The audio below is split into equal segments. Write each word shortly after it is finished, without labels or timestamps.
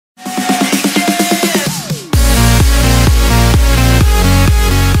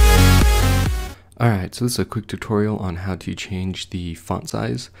Alright, so this is a quick tutorial on how to change the font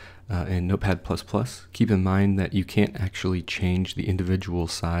size in Notepad++. Keep in mind that you can't actually change the individual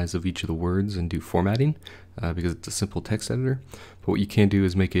size of each of the words and do formatting because it's a simple text editor. But what you can do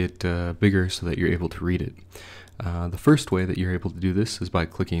is make it bigger so that you're able to read it. The first way that you're able to do this is by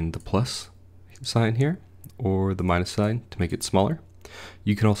clicking the plus sign here or the minus sign to make it smaller.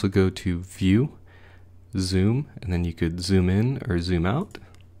 You can also go to View, Zoom, and then you could zoom in or zoom out,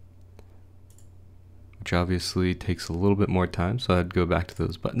 which obviously takes a little bit more time, so I'd go back to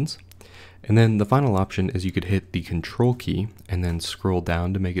those buttons. And then the final option is you could hit the Control key and then scroll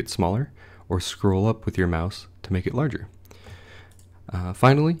down to make it smaller, or scroll up with your mouse to make it larger.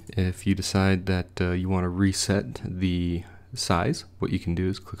 Finally, if you decide that you want to reset the size, what you can do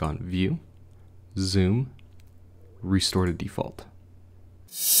is click on View, Zoom, Restore to Default.